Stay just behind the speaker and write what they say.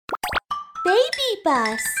baby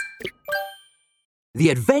bus. The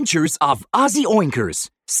Adventures of Ozzy Oinkers,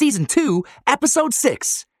 Season 2, Episode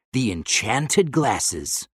 6, The Enchanted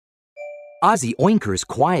Glasses. Ozzy Oinkers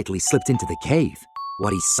quietly slipped into the cave.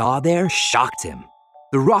 What he saw there shocked him.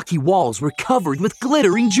 The rocky walls were covered with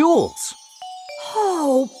glittering jewels.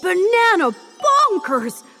 Oh, banana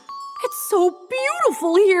bonkers! It's so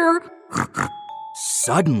beautiful here!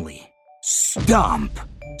 Suddenly, stomp!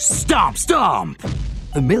 Stomp, stomp!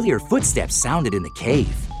 Familiar footsteps sounded in the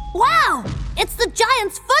cave. Wow! It's the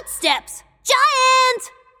giant's footsteps!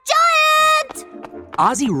 Giant!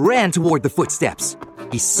 Ozzy ran toward the footsteps.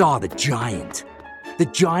 He saw the giant. The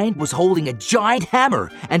giant was holding a giant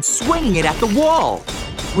hammer and swinging it at the wall.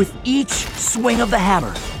 With each swing of the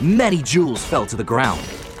hammer, many jewels fell to the ground.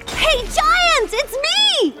 Hey, giant! It's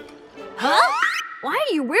me! Huh? Why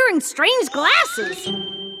are you wearing strange glasses?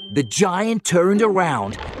 The giant turned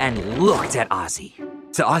around and looked at Ozzy.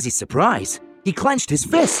 To Ozzy's surprise, he clenched his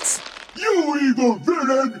fists. You evil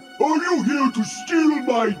villain! Are you here to steal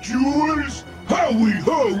my jewels? Howie,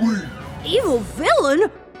 howie! Evil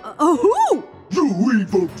villain? Who? You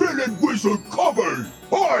evil villain wizard cubby!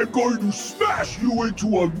 I'm going to smash you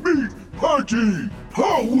into a meat patty!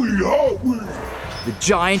 Howie, howie! The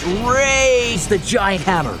giant raised the giant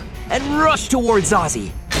hammer and rushed towards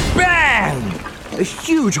Ozzy. Bang! A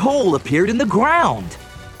huge hole appeared in the ground.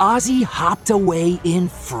 Ozzy hopped away in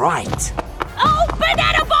fright. Oh,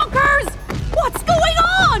 banana bonkers! What's going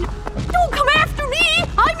on? Don't come after me!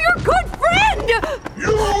 I'm your good friend!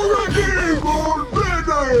 You're an evil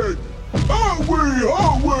villain! Howie,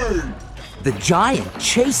 howie! The giant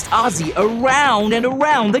chased Ozzy around and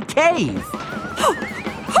around the cave.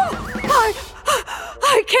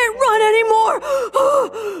 I can't run anymore!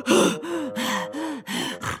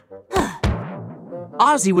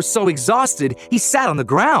 Ozzy was so exhausted, he sat on the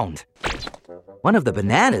ground. One of the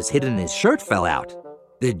bananas hidden in his shirt fell out.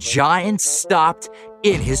 The giant stopped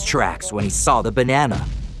in his tracks when he saw the banana.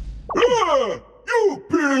 Ah, you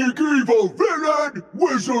big evil villain!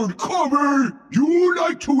 Wizard cubby! You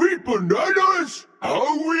like to eat bananas?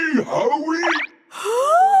 Howie, howie!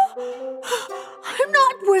 I'm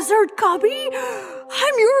not Wizard Cubby.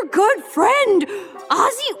 I'm your good friend,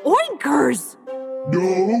 Ozzy Oinkers.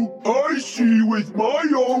 No, I see with my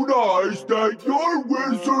own eyes that you're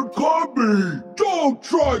Wizard Cubby! Don't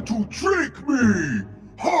try to trick me!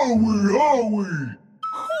 Howie, howie!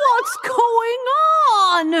 What's going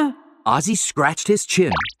on? Ozzy scratched his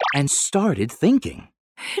chin and started thinking.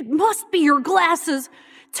 It must be your glasses.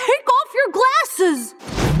 Take off your glasses.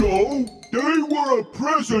 No, they were a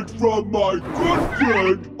present from my good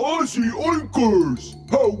friend, Ozzy Oinkers!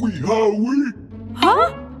 Howie, howie!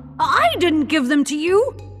 Huh? I didn't give them to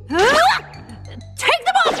you. Huh? Take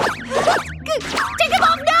them off! Take them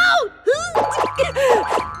off now!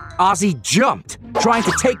 Ozzy jumped, trying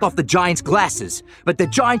to take off the giant's glasses, but the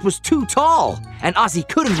giant was too tall, and Ozzy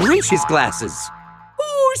couldn't reach his glasses.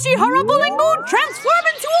 Ooh, Shiharabulingu, transform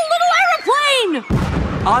into a little aeroplane!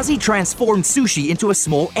 Ozzy transformed Sushi into a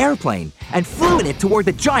small airplane and flew in it toward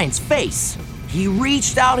the giant's face. He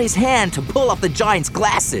reached out his hand to pull off the giant's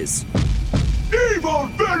glasses. Evil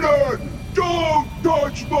villain! Don't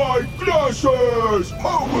touch my glasses!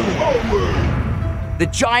 Howie, howie! The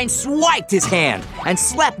giant swiped his hand and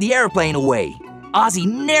slapped the airplane away. Ozzy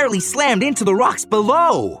nearly slammed into the rocks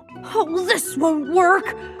below. Oh, this won't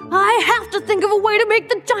work. I have to think of a way to make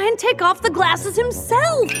the giant take off the glasses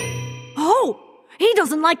himself. Oh, he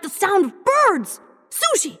doesn't like the sound of birds.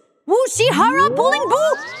 Sushi, Wushihara Bowling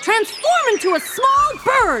Boo, transform into a small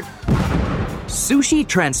bird. Sushi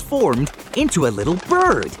transformed into a little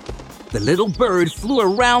bird. The little bird flew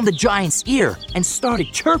around the giant's ear and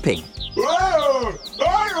started chirping. Ah,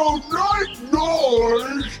 I don't like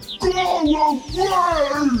noise! Go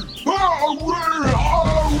away! Howie,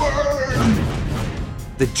 howie!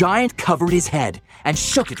 The giant covered his head and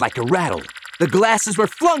shook it like a rattle. The glasses were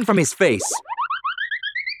flung from his face.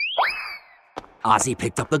 Ozzy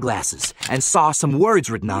picked up the glasses and saw some words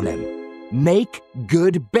written on them. Make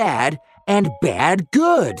good bad and bad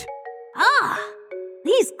good. Ah,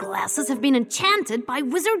 these glasses have been enchanted by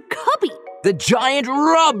Wizard Cubby. The giant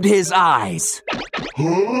rubbed his eyes.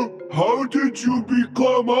 Huh? How did you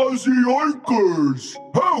become Ozzy Oinkers?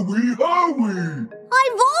 Howie, howie!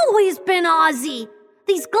 I've always been Ozzy.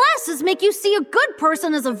 These glasses make you see a good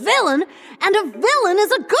person as a villain and a villain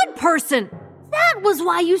as a good person. That was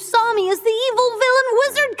why you saw me as the evil villain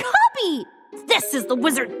Wizard Cubby. This is the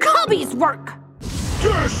Wizard Cubby's work.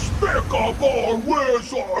 Despicable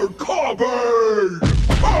Wizard Cubby!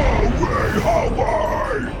 Howie,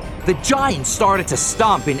 howie! The giant started to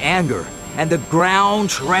stomp in anger, and the ground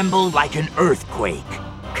trembled like an earthquake.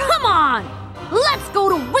 Come on! Let's go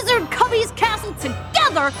to Wizard Cubby's castle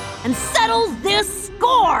together and settle this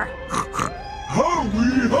score!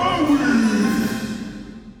 Howie,